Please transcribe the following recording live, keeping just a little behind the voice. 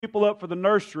people up for the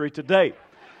nursery today.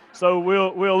 So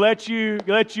we'll let you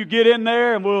get in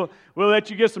there, and we'll let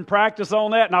you get some practice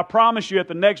on that. And I promise you, at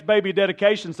the next baby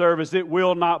dedication service, it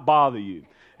will not bother you.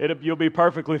 You'll be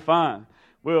perfectly fine.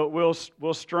 We'll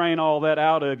strain all that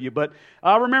out of you. But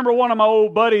I remember one of my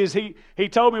old buddies. He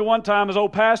told me one time, his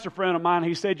old pastor friend of mine.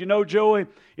 He said, "You know, Joey,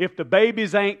 if the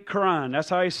babies ain't crying," that's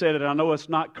how he said it. I know it's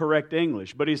not correct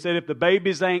English, but he said, "If the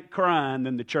babies ain't crying,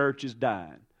 then the church is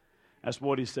dying." That's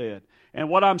what he said. And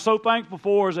what I'm so thankful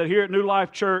for is that here at New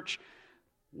Life Church,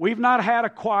 we've not had a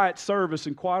quiet service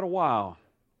in quite a while.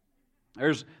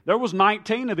 There was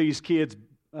 19 of these kids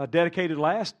dedicated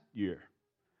last year.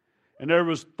 And there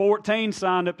was 14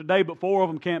 signed up today, but 4 of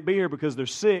them can't be here because they're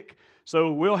sick.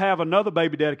 So we'll have another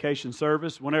baby dedication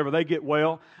service whenever they get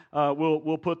well.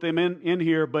 We'll put them in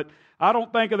here. But I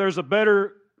don't think there's a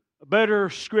better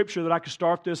scripture that I could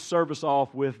start this service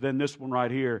off with than this one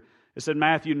right here. It's in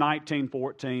Matthew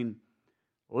 19:14.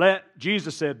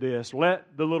 Jesus said this,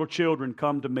 "Let the little children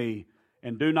come to me,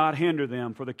 and do not hinder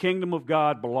them, for the kingdom of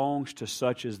God belongs to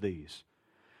such as these."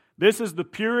 This is the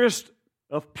purest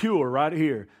of pure right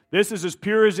here. This is as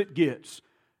pure as it gets.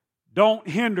 Don't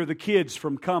hinder the kids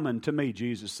from coming to me,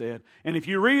 Jesus said. And if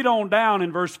you read on down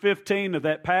in verse 15 of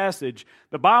that passage,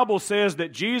 the Bible says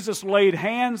that Jesus laid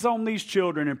hands on these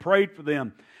children and prayed for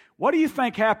them. What do you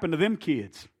think happened to them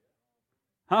kids?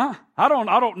 Huh? I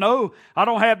don't know. I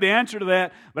don't have the answer to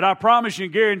that, but I promise you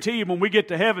and guarantee you when we get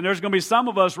to heaven, there's going to be some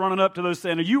of us running up to those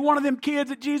saying, "Are you one of them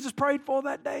kids that Jesus prayed for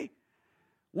that day?"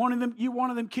 One of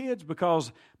them kids,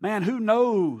 because, man, who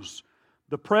knows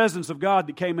the presence of God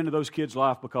that came into those kids'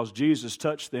 life because Jesus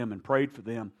touched them and prayed for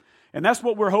them. And that's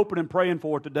what we're hoping and praying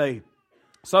for today.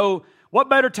 So what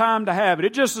better time to have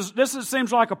it? This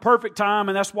seems like a perfect time,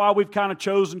 and that's why we've kind of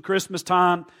chosen Christmas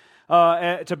time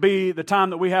to be the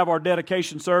time that we have our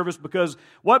dedication service, because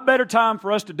what better time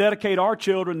for us to dedicate our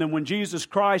children than when Jesus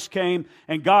Christ came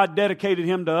and God dedicated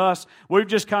Him to us? We've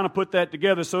just kind of put that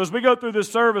together. So as we go through this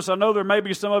service, I know there may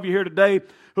be some of you here today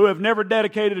who have never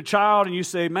dedicated a child, and you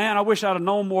say, "Man, I wish I'd have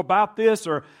known more about this,"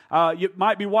 or you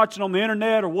might be watching on the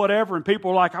internet or whatever, and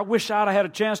people are like, "I wish I'd have had a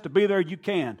chance to be there." You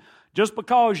can. Just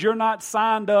because you're not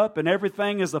signed up and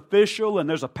everything is official and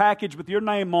there's a package with your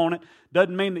name on it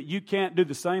doesn't mean that you can't do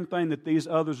the same thing that these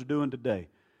others are doing today.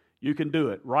 You can do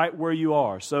it right where you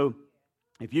are. So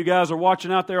if you guys are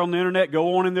watching out there on the internet,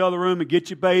 go on in the other room and get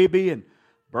your baby and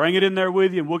bring it in there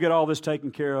with you, and we'll get all this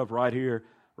taken care of right here,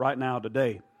 right now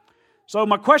today. So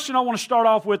my question I want to start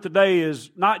off with today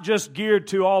is not just geared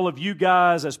to all of you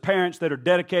guys as parents that are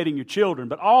dedicating your children,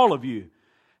 but all of you.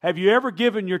 Have you ever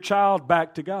given your child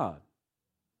back to God?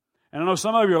 And I know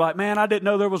some of you are like, "Man, I didn't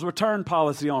know there was a return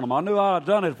policy on them. I knew I'd have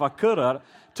done it if I could have. I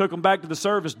took them back to the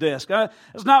service desk."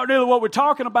 That's not really what we're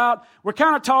talking about. We're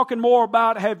kind of talking more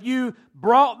about, have you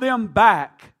brought them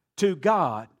back to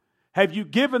God? Have you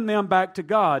given them back to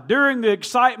God? During the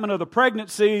excitement of the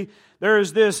pregnancy, there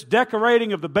is this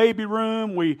decorating of the baby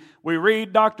room. We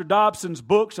read Dr. Dobson's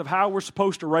books of how we're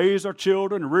supposed to raise our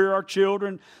children and rear our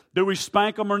children. Do we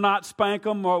spank them or not spank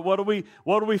them? Or what do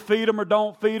we feed them or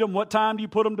don't feed them? What time do you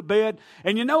put them to bed?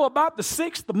 And you know, about the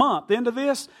 6th month into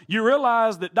this, you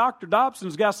realize that Dr.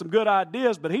 Dobson's got some good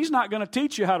ideas, but he's not going to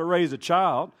teach you how to raise a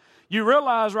child. You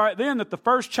realize right then that the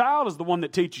first child is the one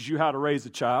that teaches you how to raise a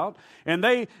child. And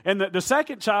the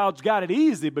second child's got it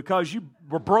easy because you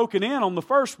were broken in on the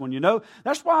first one, you know.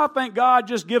 That's why I think God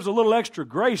just gives a little extra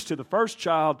grace to the first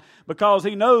child, because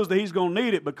He knows that He's going to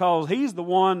need it, because He's the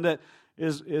one that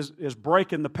is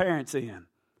breaking the parents in.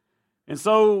 And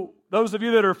so those of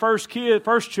you that are first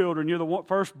children, you're the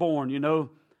firstborn, you know,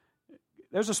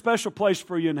 there's a special place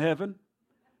for you in heaven.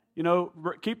 You know,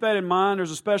 keep that in mind.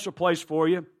 There's a special place for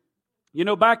you. You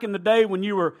know, back in the day when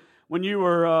you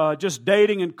were just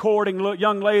dating and courting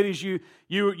young ladies,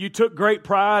 you took great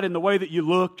pride in the way that you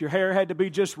looked. Your hair had to be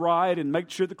just right, and make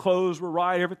sure the clothes were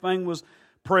right. Everything was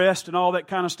pressed and all that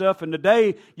kind of stuff. And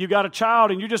today you got a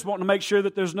child, and you're just wanting to make sure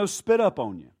that there's no spit up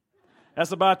on you.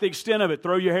 That's about the extent of it.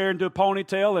 Throw your hair into a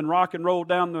ponytail and rock and roll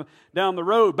down the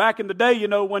road. Back in the day, you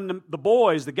know, when the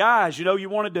boys, the guys, you know, you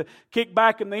wanted to kick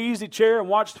back in the easy chair and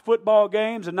watch the football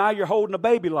games, and now you're holding a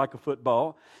baby like a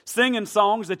football, singing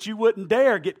songs that you wouldn't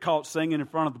dare get caught singing in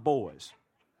front of the boys.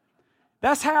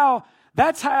 That's how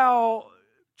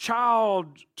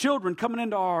children coming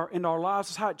into our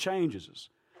lives, is how it changes us.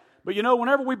 But you know,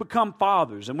 whenever we become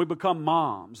fathers and we become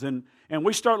moms and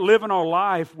we start living our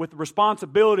life with the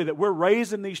responsibility that we're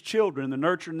raising these children in the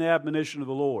nurture and the admonition of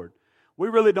the Lord, we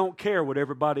really don't care what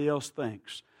everybody else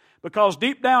thinks. Because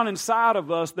deep down inside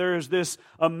of us, there is this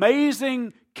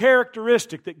amazing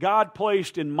characteristic that God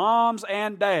placed in moms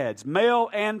and dads,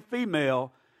 male and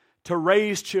female, to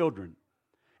raise children.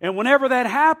 And whenever that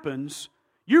happens,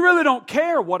 you really don't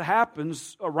care what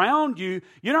happens around you.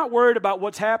 You're not worried about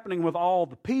what's happening with all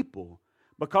the people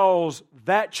because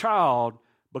that child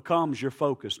becomes your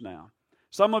focus now.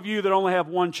 Some of you that only have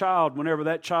one child, whenever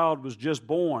that child was just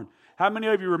born, how many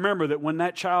of you remember that when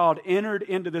that child entered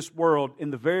into this world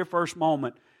in the very first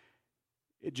moment,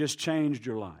 it just changed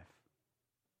your life?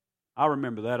 I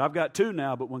remember that. I've got two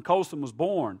now, but when Colson was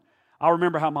born, I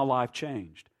remember how my life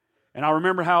changed. And I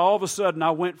remember how all of a sudden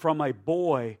I went from a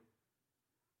boy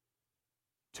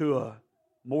to a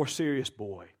more serious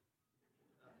boy.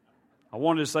 I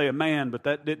wanted to say a man, but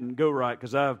that didn't go right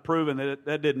because I've proven that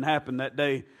that didn't happen that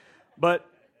day. But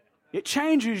it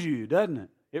changes you, doesn't it?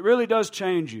 It really does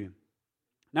change you.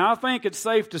 Now, I think it's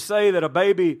safe to say that a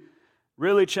baby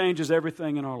really changes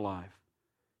everything in our life.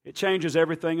 It changes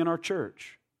everything in our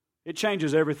church. It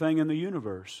changes everything in the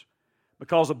universe.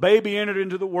 Because a baby entered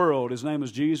into the world, his name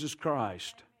is Jesus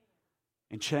Christ,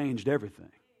 and changed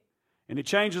everything. And it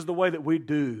changes the way that we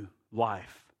do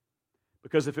life.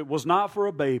 Because if it was not for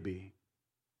a baby,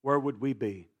 where would we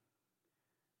be?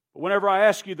 But whenever I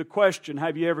ask you the question,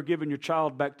 have you ever given your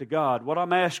child back to God? What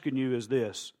I'm asking you is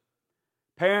this.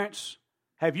 Parents,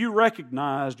 have you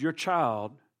recognized your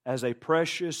child as a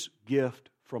precious gift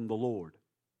from the Lord?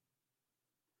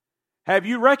 Have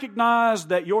you recognized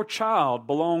that your child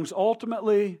belongs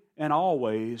ultimately and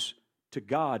always to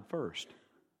God first,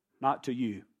 not to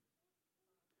you?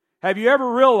 Have you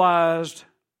ever realized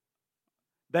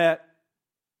that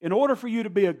in order for you to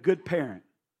be a good parent,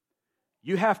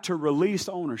 you have to release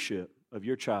ownership of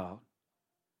your child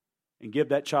and give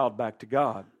that child back to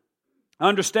God?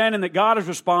 Understanding that God is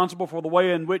responsible for the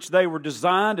way in which they were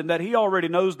designed and that He already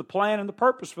knows the plan and the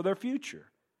purpose for their future.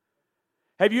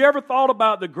 Have you ever thought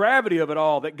about the gravity of it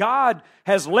all? That God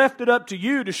has left it up to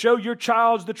you to show your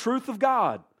child the truth of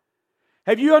God?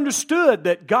 Have you understood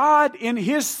that God in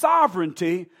His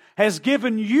sovereignty has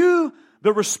given you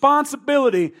the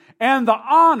responsibility and the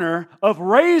honor of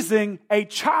raising a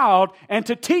child and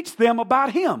to teach them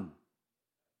about Him?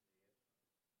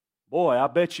 Boy, I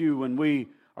bet you when we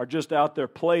are just out there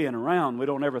playing around, we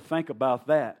don't ever think about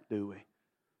that, do we?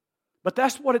 But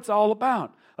that's what it's all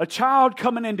about. A child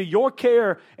coming into your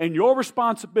care and your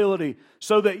responsibility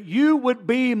so that you would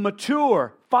be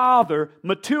mature father,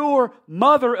 mature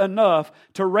mother enough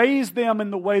to raise them in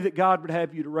the way that God would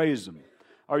have you to raise them.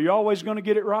 Are you always going to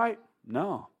get it right?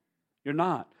 No, you're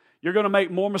not. You're going to make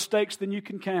more mistakes than you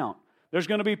can count. There's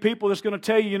going to be people that's going to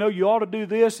tell you, you ought to do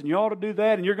this and you ought to do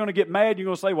that, and you're going to get mad. You're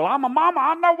going to say, well, I'm a mama,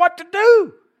 I know what to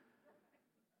do.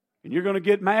 And you're going to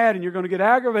get mad and you're going to get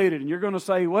aggravated and you're going to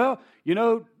say, well,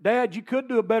 Dad, you could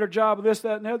do a better job of this,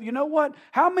 that, and the other. You know what?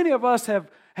 How many of us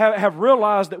have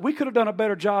realized that we could have done a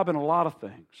better job in a lot of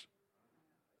things?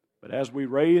 But as we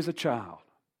raise a child,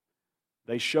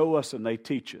 they show us and they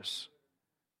teach us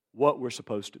what we're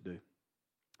supposed to do.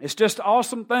 It's just an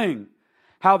awesome thing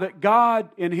how that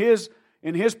God in His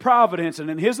providence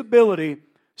and in His ability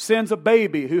sends a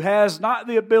baby who has not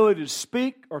the ability to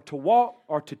speak or to walk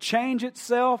or to change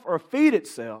itself or feed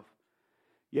itself.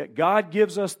 Yet God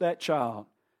gives us that child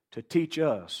to teach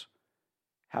us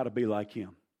how to be like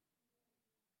Him.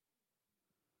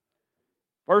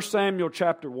 1 Samuel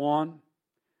chapter 1,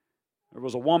 there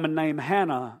was a woman named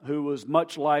Hannah who was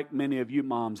much like many of you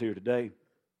moms here today.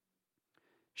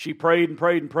 She prayed and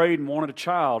prayed and prayed and wanted a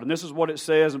child. And this is what it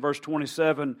says in verse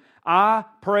 27, I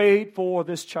prayed for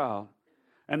this child.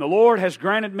 And the Lord has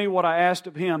granted me what I asked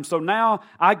of Him. So now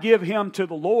I give him to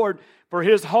the Lord. For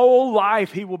his whole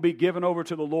life he will be given over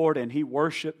to the Lord. And he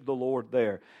worshiped the Lord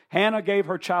there. Hannah gave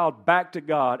her child back to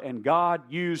God. And God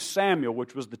used Samuel,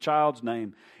 which was the child's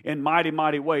name, in mighty,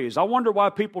 mighty ways. I wonder why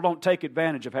people don't take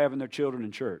advantage of having their children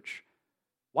in church.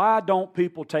 Why don't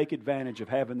people take advantage of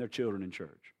having their children in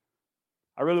church?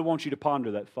 I really want you to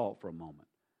ponder that thought for a moment.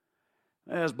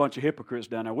 There's a bunch of hypocrites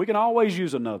down there. We can always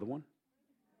use another one.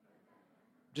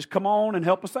 Just come on and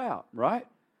help us out, right?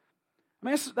 I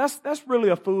mean, that's really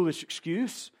a foolish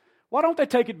excuse. Why don't they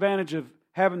take advantage of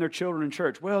having their children in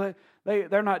church? Well,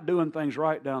 they're not doing things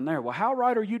right down there. Well, how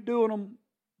right are you doing them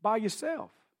by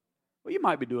yourself? Well, you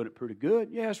might be doing it pretty good.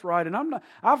 Yes, right. And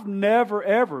I've never,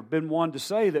 ever been one to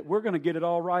say that we're going to get it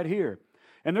all right here.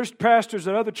 And there's pastors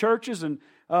at other churches and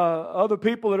other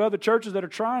people at other churches that are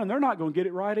trying, and they're not going to get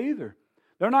it right either.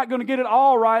 They're not going to get it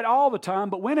all right all the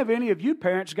time, but when have any of you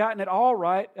parents gotten it all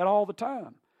right at all the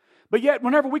time? But yet,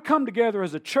 whenever we come together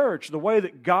as a church, the way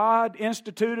that God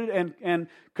instituted and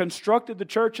constructed the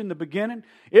church in the beginning,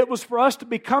 it was for us to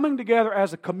be coming together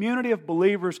as a community of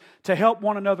believers to help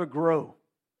one another grow.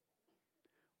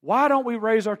 Why don't we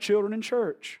raise our children in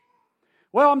church?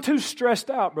 Well, I'm too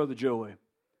stressed out, Brother Joey.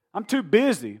 I'm too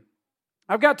busy.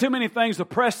 I've got too many things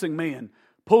oppressing me and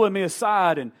pulling me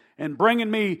aside and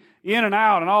bringing me in and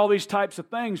out and all these types of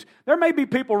things. There may be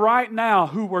people right now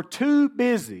who were too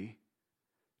busy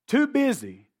to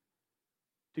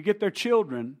get their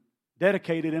children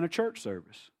dedicated in a church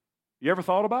service. You ever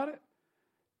thought about it?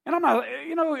 And I'm not,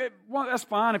 that's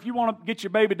fine. If you want to get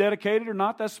your baby dedicated or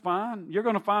not, that's fine. You're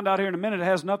going to find out here in a minute it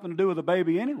has nothing to do with the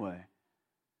baby anyway.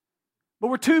 But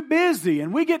we're too busy,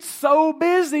 and we get so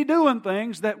busy doing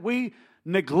things that we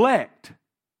neglect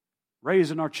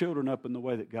raising our children up in the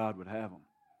way that God would have them.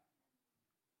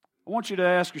 I want you to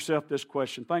ask yourself this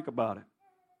question. Think about it.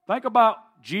 Think about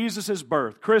Jesus'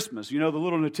 birth, Christmas, the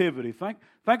little nativity. Think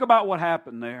about what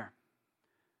happened there.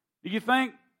 Do you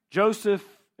think Joseph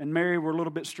and Mary were a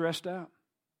little bit stressed out?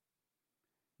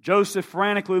 Joseph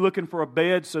frantically looking for a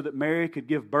bed so that Mary could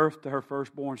give birth to her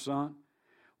firstborn son.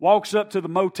 Walks up to the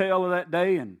motel of that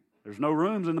day, and there's no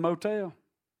rooms in the motel.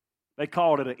 They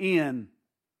called it an inn.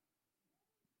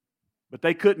 But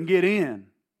they couldn't get in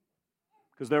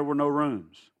because there were no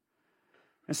rooms.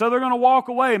 And so they're going to walk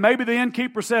away. Maybe the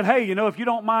innkeeper said, hey, if you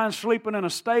don't mind sleeping in a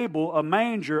stable, a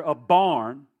manger, a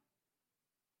barn,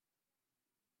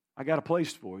 I got a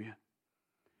place for you.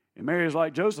 And Mary's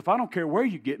like, Joseph, I don't care where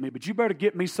you get me, but you better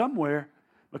get me somewhere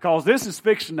because this is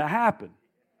fixing to happen.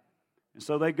 And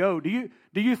so they go. Do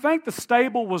you think the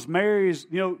stable was Mary's?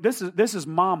 This is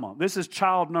mama. This is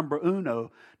child number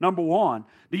one.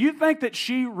 Do you think that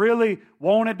she really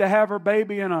wanted to have her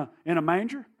baby in a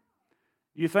manger?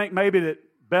 You think maybe that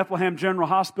Bethlehem General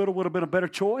Hospital would have been a better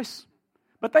choice?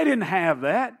 But they didn't have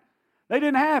that. They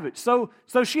didn't have it. So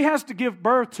she has to give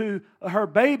birth to her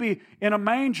baby in a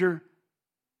manger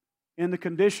in the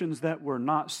conditions that were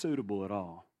not suitable at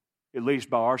all, at least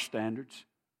by our standards.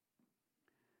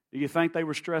 Do you think they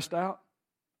were stressed out?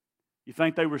 You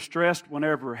think they were stressed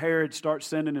whenever Herod starts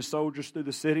sending his soldiers through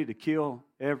the city to kill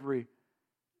every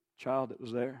child that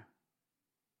was there?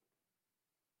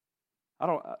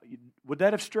 Would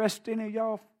that have stressed any of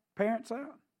y'all parents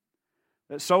out?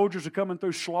 That soldiers are coming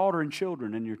through slaughtering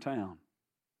children in your town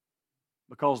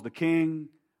because the king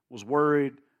was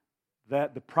worried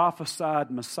that the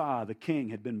prophesied Messiah, the king,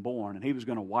 had been born and he was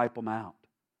going to wipe them out.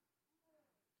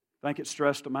 Think it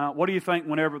stressed them out? What do you think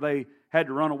whenever they had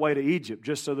to run away to Egypt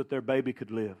just so that their baby could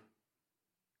live?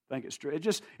 Think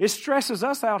it stresses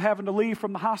us out having to leave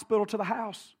from the hospital to the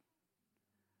house.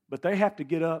 But they have to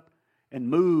get up and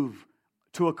move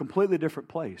to a completely different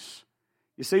place.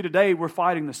 You see, today we're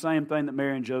fighting the same thing that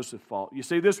Mary and Joseph fought. You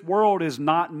see, this world is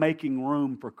not making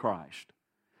room for Christ.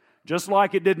 Just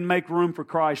like it didn't make room for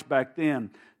Christ back then.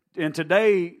 And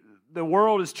today, the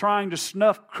world is trying to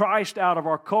snuff Christ out of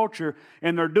our culture,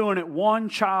 and they're doing it one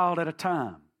child at a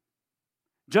time.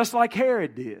 Just like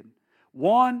Herod did.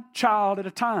 One child at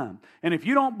a time. And if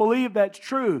you don't believe that's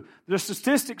true, the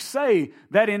statistics say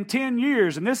that in 10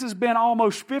 years, and this has been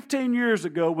almost 15 years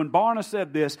ago when Barna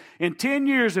said this, in 10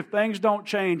 years, if things don't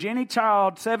change, any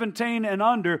child 17 and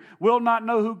under will not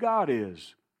know who God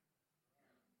is.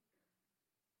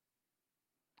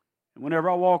 And whenever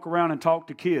I walk around and talk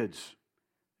to kids,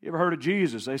 you ever heard of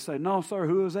Jesus? They say, no, sir,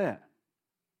 who is that?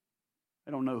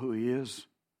 They don't know who he is.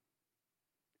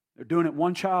 They're doing it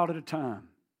one child at a time.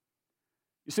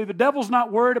 You see, the devil's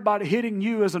not worried about hitting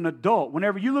you as an adult.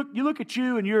 Whenever you look at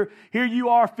you and here you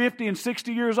are 50 and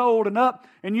 60 years old and up,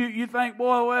 and you think,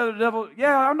 boy, well, the devil,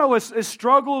 yeah, I know it's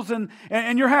struggles and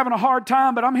you're having a hard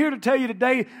time, but I'm here to tell you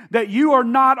today that you are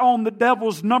not on the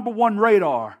devil's number one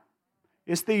radar.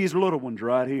 It's these little ones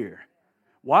right here.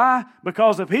 Why?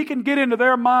 Because if he can get into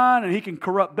their mind and he can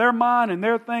corrupt their mind and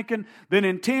their thinking, then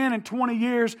in 10 and 20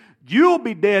 years, you'll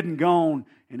be dead and gone,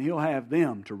 and he'll have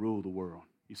them to rule the world.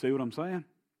 You see what I'm saying?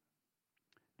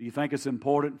 Do you think it's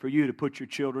important for you to put your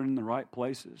children in the right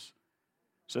places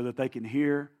so that they can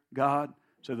hear God,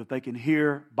 so that they can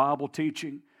hear Bible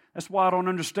teaching? That's why I don't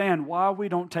understand why we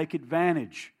don't take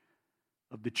advantage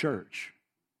of the church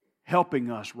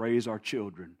helping us raise our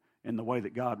children in the way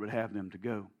that God would have them to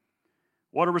go.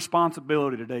 What a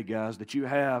responsibility today, guys, that you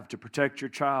have to protect your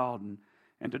child.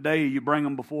 And today you bring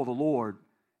them before the Lord.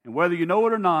 And whether you know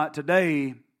it or not,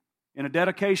 today in a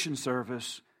dedication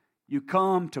service, you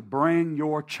come to bring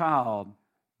your child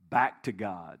back to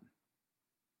God.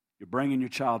 You're bringing your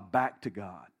child back to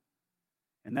God.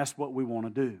 And that's what we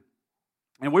want to do.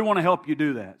 And we want to help you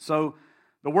do that. So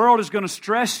the world is going to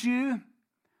stress you.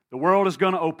 The world is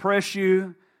going to oppress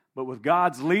you. But with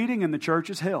God's leading and the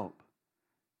church's help,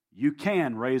 you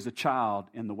can raise a child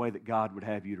in the way that God would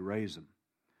have you to raise them.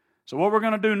 So what we're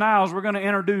going to do now is we're going to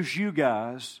introduce you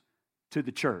guys to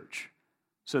the church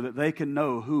so that they can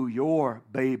know who your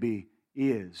baby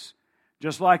is.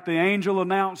 Just like the angel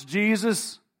announced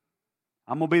Jesus,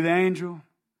 I'm going to be the angel,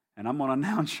 and I'm going to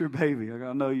announce your baby.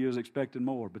 I know you was expecting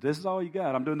more, but this is all you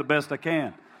got. I'm doing the best I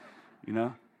can, you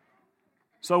know.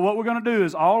 So what we're going to do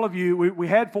is all of you, we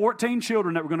had 14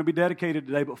 children that were going to be dedicated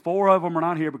today, but 4 of them are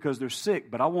not here because they're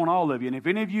sick. But I want all of you. And if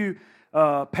any of you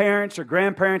parents or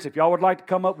grandparents, if y'all would like to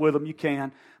come up with them, you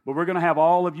can. But we're going to have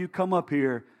all of you come up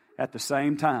here at the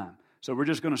same time. So we're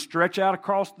just going to stretch out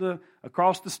across the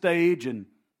stage and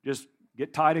just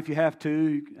get tight if you have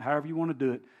to, however you want to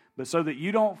do it. But so that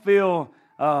you don't feel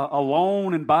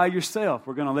alone and by yourself,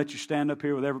 we're going to let you stand up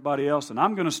here with everybody else. And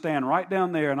I'm going to stand right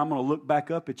down there, and I'm going to look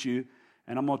back up at you.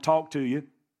 And I'm going to talk to you,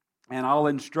 and I'll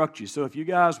instruct you. So if you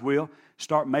guys will,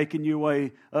 start making your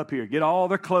way up here. Get all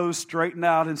their clothes straightened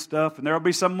out and stuff, and there will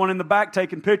be someone in the back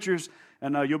taking pictures,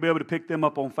 and you'll be able to pick them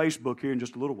up on Facebook here in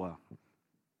just a little while.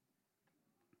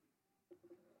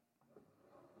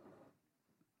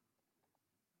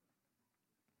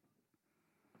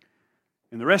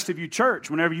 And the rest of you church,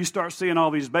 whenever you start seeing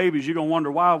all these babies, you're going to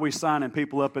wonder why we're signing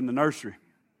people up in the nursery.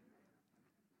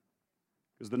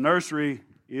 Because the nursery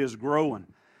is growing.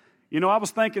 You know, I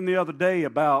was thinking the other day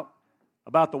about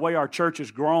the way our church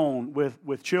has grown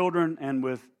with children and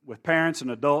with parents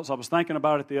and adults. I was thinking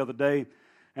about it the other day,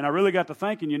 and I really got to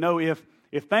thinking, you know, if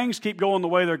things keep going the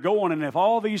way they're going, and if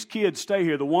all these kids stay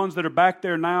here, the ones that are back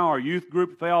there now, our youth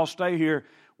group, if they all stay here,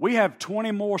 we have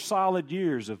 20 more solid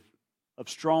years of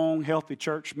strong, healthy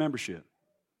church membership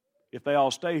if they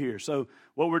all stay here. So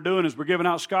what we're doing is we're giving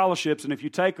out scholarships, and if you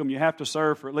take them, you have to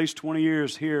serve for at least 20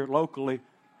 years here locally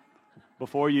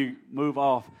before you move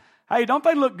off. Hey, don't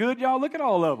they look good, y'all? Look at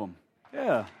all of them.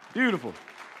 Yeah, beautiful.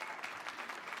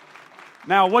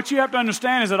 Now, what you have to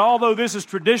understand is that although this has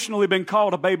traditionally been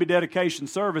called a baby dedication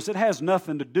service, it has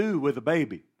nothing to do with a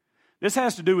baby. This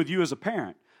has to do with you as a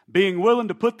parent, being willing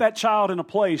to put that child in a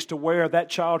place to where that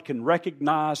child can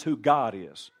recognize who God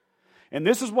is. And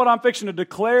this is what I'm fixing to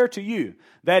declare to you,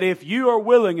 that if you are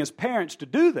willing as parents to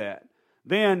do that,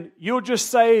 then you'll just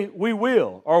say, we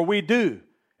will, or we do.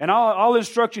 And I'll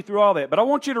instruct you through all that. But I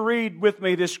want you to read with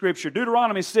me this scripture.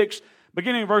 Deuteronomy 6,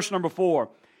 beginning verse number 4.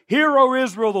 Hear, O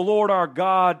Israel, the Lord our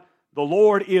God, the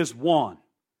Lord is one.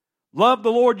 Love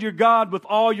the Lord your God with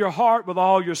all your heart, with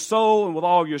all your soul, and with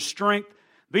all your strength.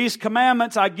 These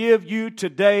commandments I give you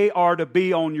today are to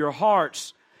be on your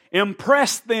hearts.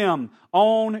 Impress them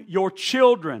on your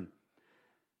children.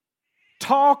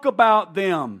 Talk about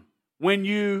them when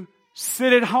you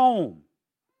sit at home,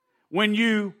 when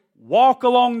you walk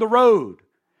along the road,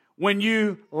 when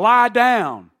you lie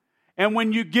down, and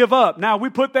when you give up. Now, we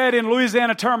put that in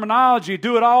Louisiana terminology,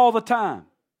 do it all the time.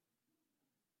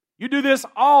 You do this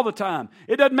all the time.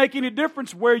 It doesn't make any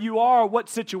difference where you are or what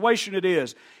situation it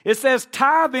is. It says,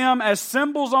 tie them as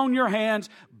symbols on your hands,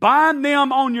 bind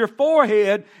them on your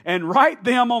forehead, and write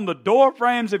them on the door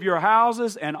frames of your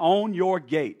houses and on your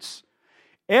gates.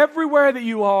 Everywhere that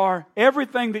you are,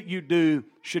 everything that you do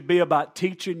should be about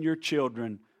teaching your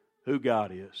children who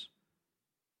God is.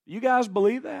 You guys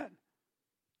believe that?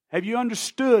 Have you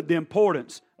understood the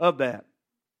importance of that?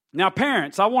 Now,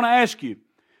 parents, I want to ask you,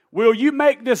 will you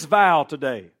make this vow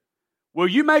today? Will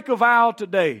you make a vow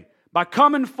today by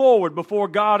coming forward before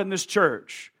God in this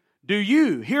church? Do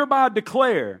you hereby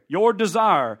declare your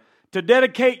desire to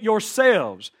dedicate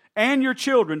yourselves and your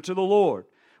children to the Lord?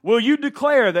 Will you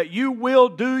declare that you will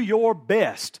do your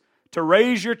best to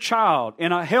raise your child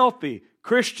in a healthy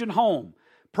Christian home,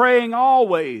 praying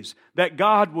always that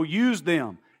God will use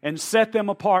them and set them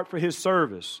apart for His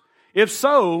service? If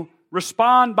so,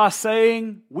 respond by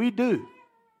saying, we do.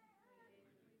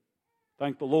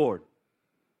 Thank the Lord.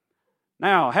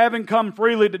 Now, having come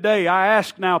freely today, I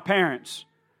ask now, parents,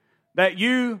 that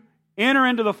you enter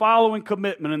into the following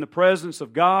commitment in the presence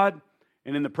of God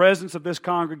and in the presence of this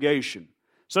congregation,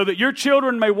 so that your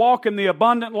children may walk in the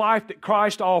abundant life that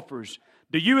Christ offers.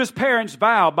 Do you as parents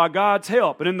vow by God's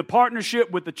help and in the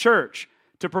partnership with the church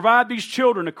to provide these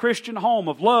children a Christian home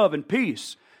of love and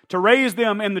peace, to raise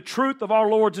them in the truth of our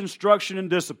Lord's instruction and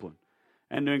discipline,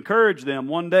 and to encourage them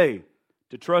one day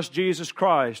to trust Jesus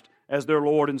Christ as their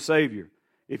Lord and Savior?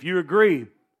 If you agree,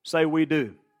 say we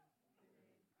do.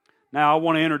 Now I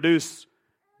want to introduce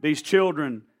these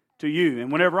children to you.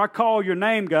 And whenever I call your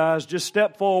name, guys, just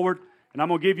step forward and I'm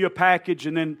going to give you a package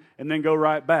and then go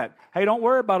right back. Hey, don't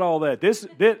worry about all that.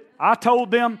 I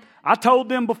told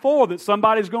them before that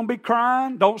somebody's going to be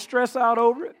crying. Don't stress out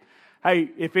over it. Hey,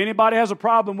 if anybody has a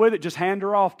problem with it, just hand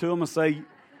her off to them and say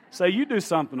you do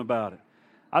something about it.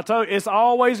 I tell you, it's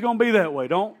always going to be that way.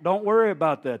 Don't worry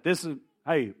about that.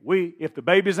 If the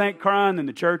babies ain't crying, then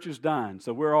the church is dying.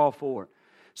 So we're all for it.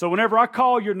 So whenever I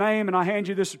call your name and I hand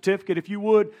you this certificate, if you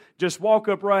would, just walk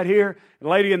up right here. The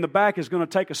lady in the back is going to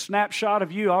take a snapshot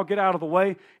of you. I'll get out of the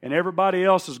way, and everybody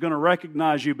else is going to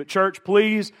recognize you. But church,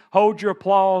 please hold your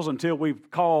applause until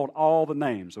we've called all the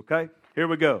names, okay? Here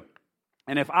we go.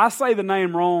 And if I say the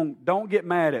name wrong, don't get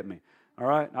mad at me, all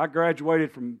right? I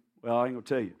graduated from, well, I ain't going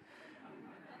to tell you.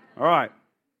 All right.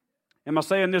 Am I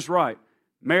saying this right?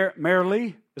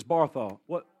 Marilee is Barthol.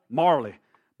 What? Marley.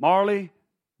 Marley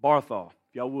Barthol,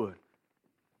 if y'all would.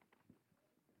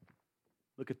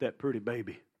 Look at that pretty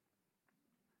baby.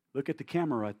 Look at the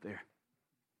camera right there.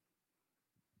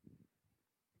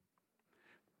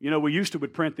 You know, we used to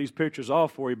would print these pictures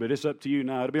off for you, but it's up to you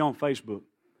now. It'll be on Facebook.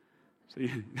 See?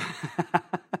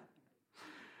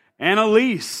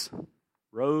 Annalise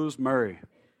Rose Murray.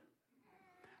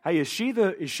 Hey, is she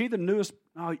the newest?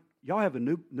 Oh, y'all have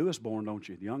the newest born, don't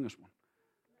you? The youngest one.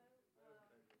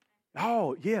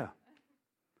 Oh, yeah.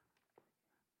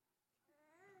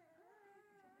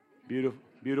 Beautiful,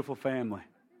 beautiful family.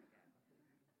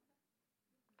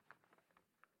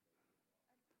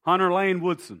 Hunter Lane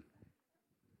Woodson.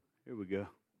 Here we go.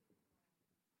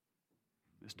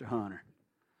 Mr. Hunter.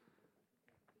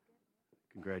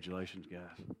 Congratulations,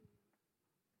 guys.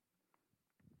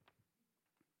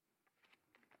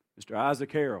 Mr.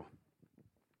 Isaac Harrell.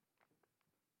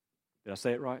 Did I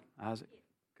say it right? Isaac?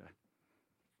 Okay.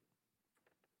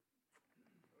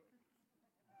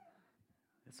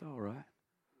 It's all right.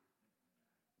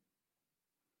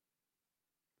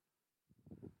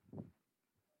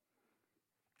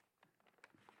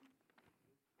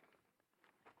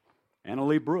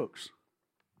 Annalie Brooks.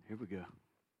 Here we go.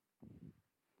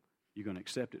 You going to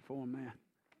accept it for him, man?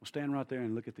 Well, stand right there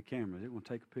and look at the camera. They're going to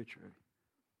take a picture of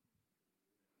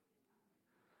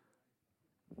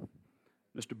you.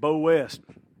 Mr. Bo West.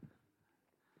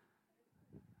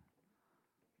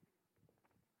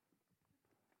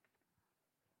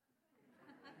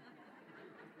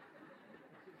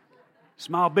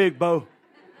 Smile big, Bo.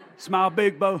 Smile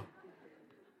big, Bo.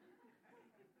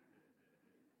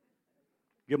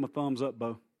 Give him a thumbs up,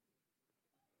 Bo.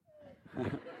 All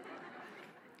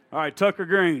right, Tucker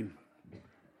Green.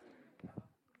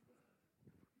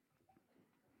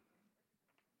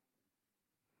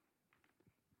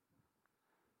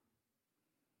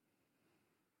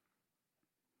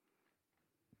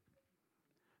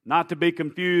 Not to be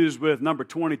confused with number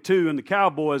 22 in the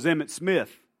Cowboys, Emmitt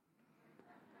Smith.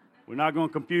 We're not going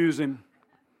to confuse him.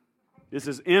 This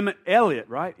is Emmett Elliott,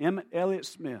 right? Emmett Elliott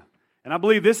Smith. And I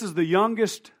believe this is the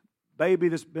youngest baby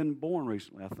that's been born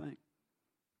recently, I think.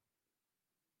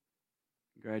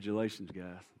 Congratulations,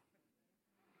 guys.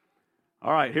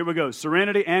 All right, here we go.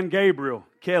 Serenity and Gabriel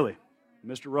Kelly,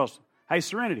 Mr. Russell. Hey,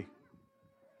 Serenity.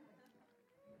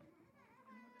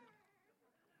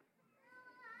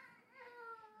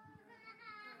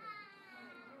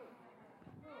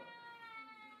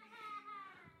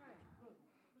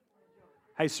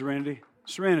 Hey, Serenity.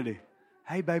 Serenity.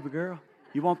 Hey, baby girl.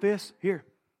 You want this? Here.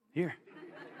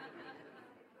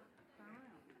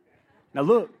 Now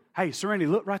look. Hey, Serenity,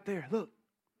 look right there. Look.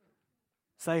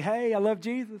 Say, hey, I love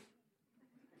Jesus.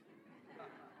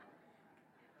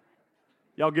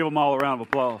 Y'all give them all a round of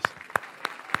applause.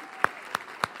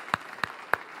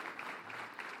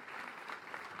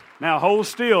 Now, hold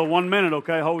still 1 minute,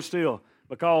 okay? Hold still.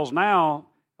 Because now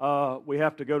we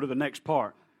have to go to the next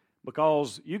part.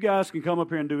 Because you guys can come up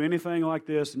here and do anything like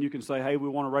this, and you can say, hey, we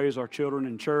want to raise our children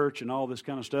in church and all this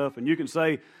kind of stuff. And you can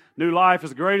say, New Life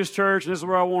is the greatest church, and this is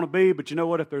where I want to be. But you know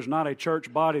what? If there's not a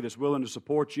church body that's willing to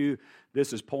support you,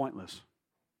 this is pointless.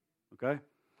 Okay?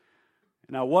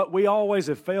 Now, what we always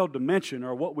have failed to mention,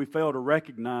 or what we fail to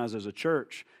recognize as a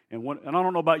church, and I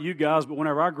don't know about you guys, but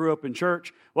whenever I grew up in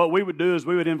church, what we would do is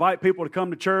we would invite people to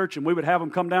come to church, and we would have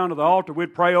them come down to the altar.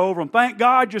 We'd pray over them. Thank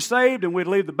God you're saved, and we'd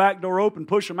leave the back door open,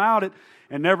 push them out,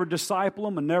 and never disciple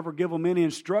them, and never give them any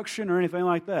instruction or anything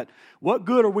like that. What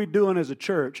good are we doing as a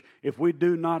church if we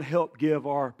do not help give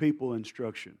our people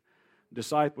instruction?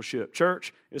 Discipleship.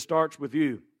 Church, it starts with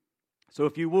you. So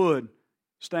if you would,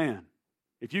 stand.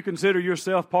 If you consider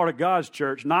yourself part of God's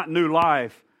church, not New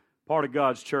Life, part of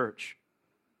God's church.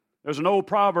 There's an old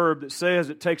proverb that says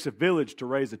it takes a village to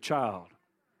raise a child.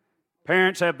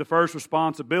 Parents have the first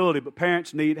responsibility, but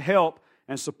parents need help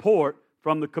and support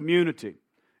from the community.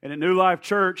 And at New Life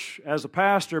Church, as a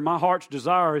pastor, my heart's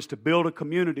desire is to build a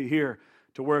community here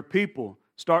to where people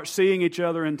start seeing each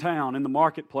other in town, in the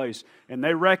marketplace, and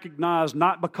they recognize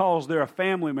not because they're a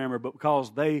family member, but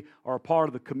because they are a part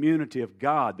of the community of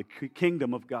God, the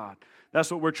kingdom of God.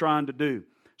 That's what we're trying to do.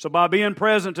 So by being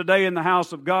present today in the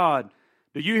house of God,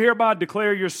 do you hereby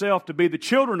declare yourself to be the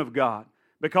children of God?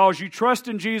 because you trust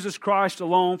in Jesus Christ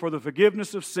alone for the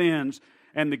forgiveness of sins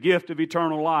and the gift of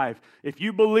eternal life. If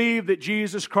you believe that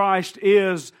Jesus Christ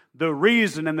is the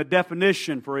reason and the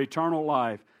definition for eternal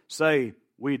life, say,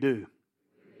 we do.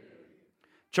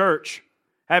 Church,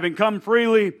 having come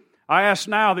freely, I ask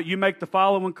now that you make the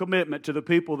following commitment to the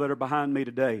people that are behind me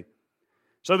today.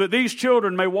 So that these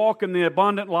children may walk in the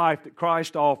abundant life that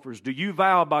Christ offers, do you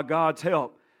vow by God's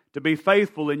help to be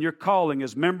faithful in your calling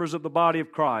as members of the body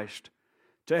of Christ,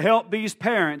 to help these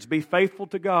parents be faithful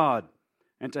to God,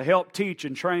 and to help teach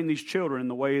and train these children in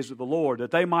the ways of the Lord, that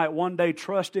they might one day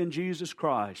trust in Jesus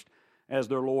Christ as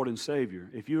their Lord and Savior?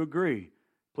 If you agree,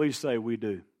 please say, we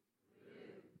do.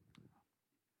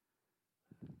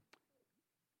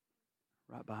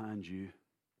 Right behind you,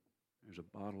 there's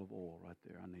a bottle of oil right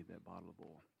there. I need that bottle of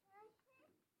oil.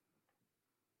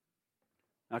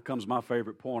 Now comes my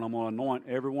favorite point. I'm going to anoint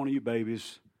every one of you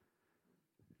babies,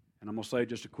 and I'm going to say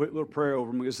just a quick little prayer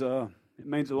over them because it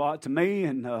means a lot to me,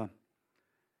 and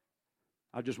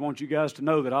I just want you guys to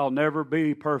know that I'll never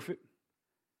be perfect.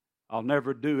 I'll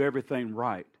never do everything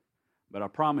right. But I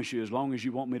promise you, as long as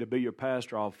you want me to be your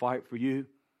pastor, I'll fight for you.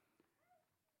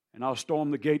 And I'll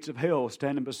storm the gates of hell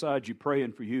standing beside you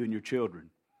praying for you and your children.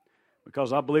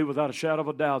 Because I believe without a shadow of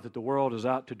a doubt that the world is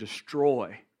out to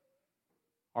destroy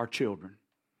our children.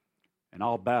 And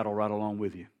I'll battle right along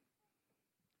with you.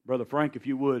 Brother Frank, if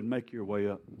you would, make your way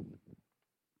up.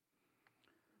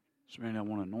 So, Randy, I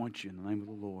want to anoint you in the name of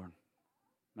the Lord.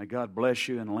 May God bless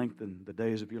you and lengthen the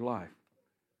days of your life.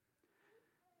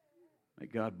 May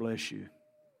God bless you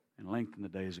and lengthen the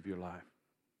days of your life.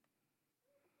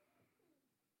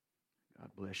 God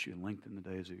bless you and lengthen the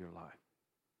days of your life.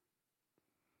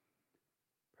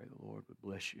 Pray the Lord would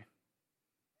bless you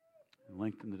and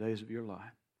lengthen the days of your life.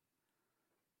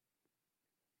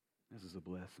 This is a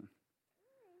blessing.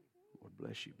 Lord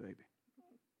bless you, baby.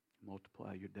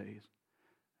 Multiply your days.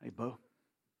 Hey, Bo.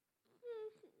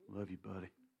 Love you, buddy.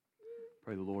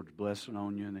 Pray the Lord's blessing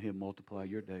on you and that He'll multiply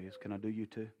your days. Can I do you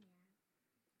too?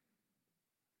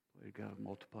 Pray God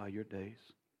multiply your days.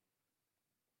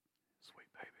 Sweet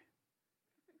baby.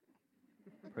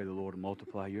 Pray the Lord will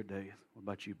multiply your days. What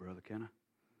about you, brother? Can I?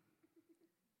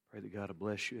 Pray that God will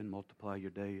bless you and multiply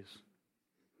your days.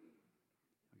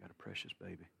 I got a precious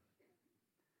baby.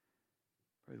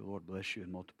 Pray the Lord bless you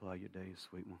and multiply your days,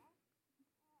 sweet one.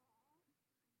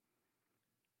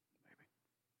 Baby,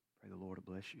 pray the Lord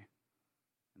will bless you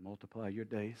and multiply your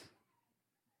days.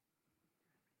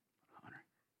 Hunter,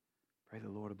 pray the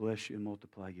Lord will bless you and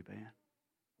multiply you, man.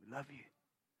 We love you.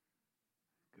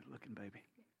 Good looking baby.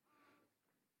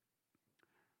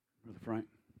 Brother Frank,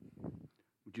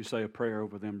 would you say a prayer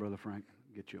over them, Brother Frank?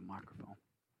 Get you a microphone.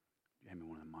 Hand me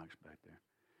one of the mics back there.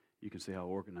 You can see how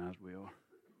organized we are.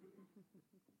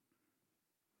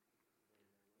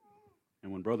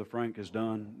 And when Brother Frank is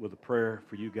done with a prayer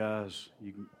for you guys,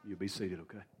 you'll be seated,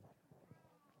 okay?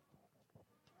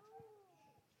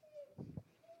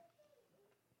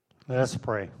 Let us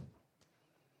pray.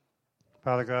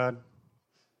 Father God,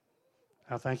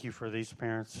 I thank you for these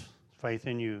parents' faith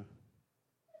in you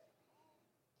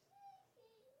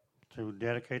to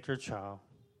dedicate their child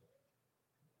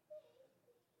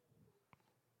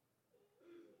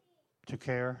to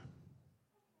care,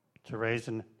 to raise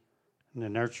in the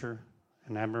nurture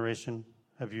and admiration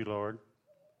of you, Lord.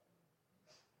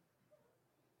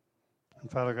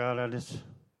 And Father God, I just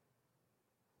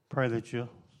pray that you'll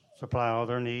supply all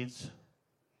their needs,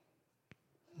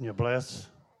 and you'll bless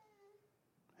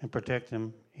and protect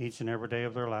them each and every day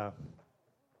of their life.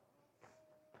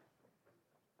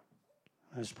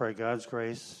 I just pray God's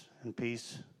grace and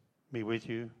peace be with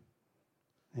you.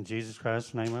 In Jesus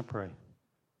Christ's name I pray.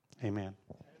 Amen.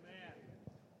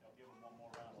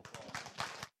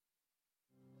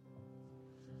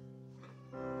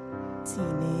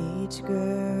 Teenage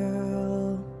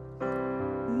girl,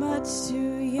 much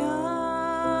too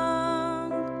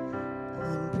young,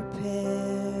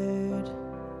 unprepared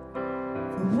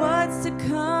for what's to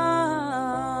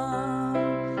come.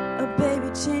 A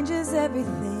baby changes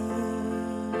everything.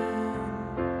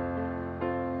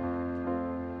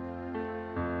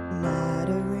 Not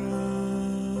a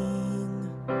ring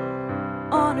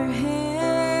on her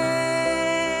hand,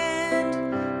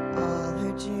 all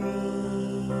her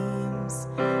dreams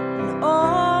and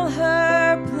all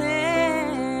her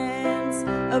plans.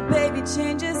 A baby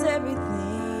changes everything.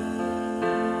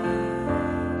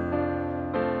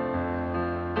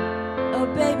 A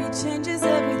baby changes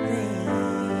everything.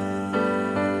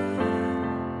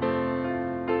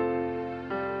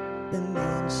 The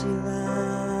man she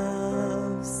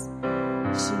loves,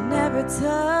 she never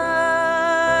touched.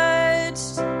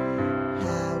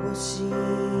 How will she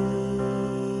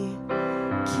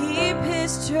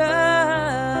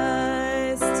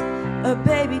A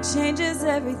baby changes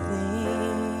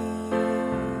everything.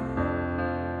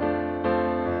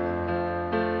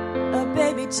 A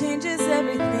baby changes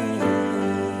everything.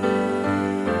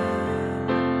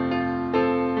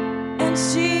 And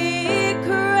she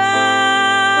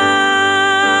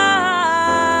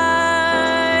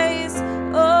cries.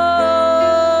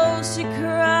 Oh, she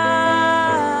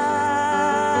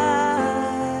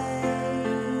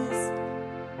cries.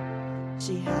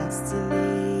 She has to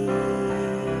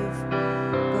leave,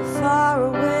 go far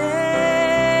away.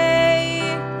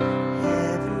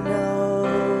 Heaven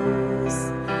knows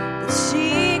that she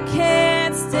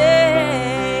can't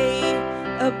stay.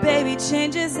 A baby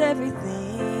changes everything.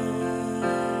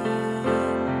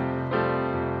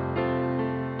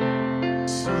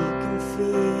 She can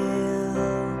feel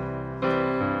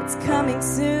it's coming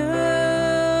soon,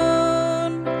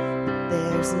 but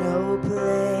there's no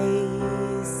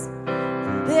place,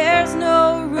 and there's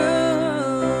no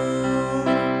room.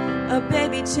 A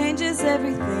baby changes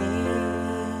everything.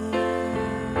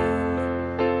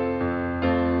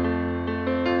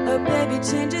 A baby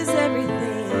changes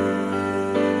everything.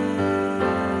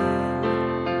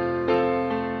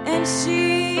 And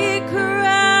she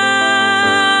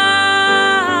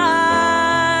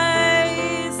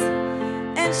cries.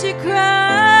 And she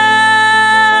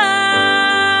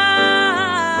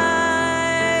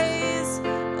cries.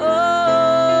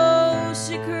 Oh,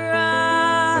 she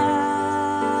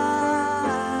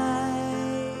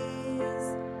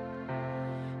cries.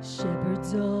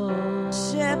 Shepherds all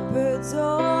Shepherds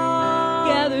all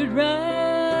gathered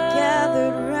round,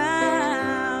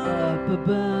 up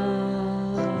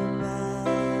above.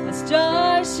 A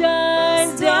star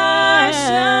shines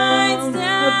down. A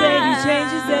baby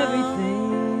changes everything.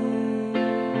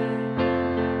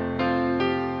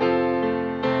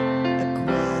 A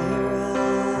choir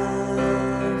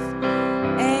of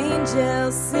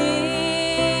angels sing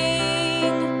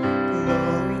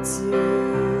glory to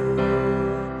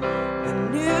the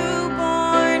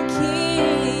newborn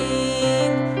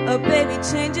King. A baby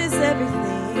changes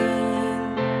everything.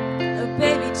 A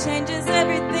baby changes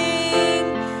everything.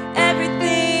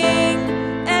 Everything,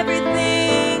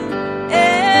 everything,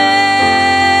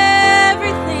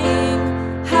 everything.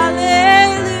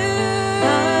 Hallelujah.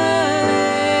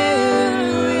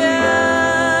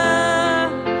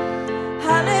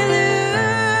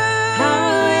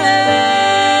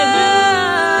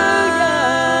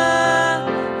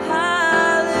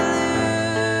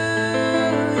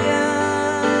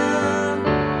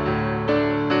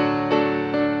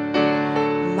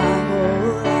 My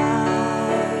whole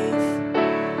life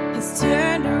has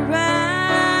turned around.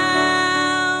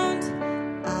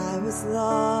 I was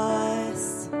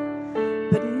lost,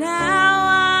 but now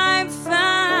I'm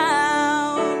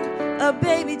found. A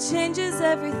baby changes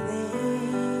everything.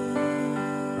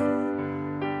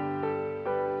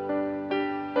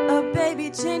 A baby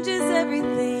changes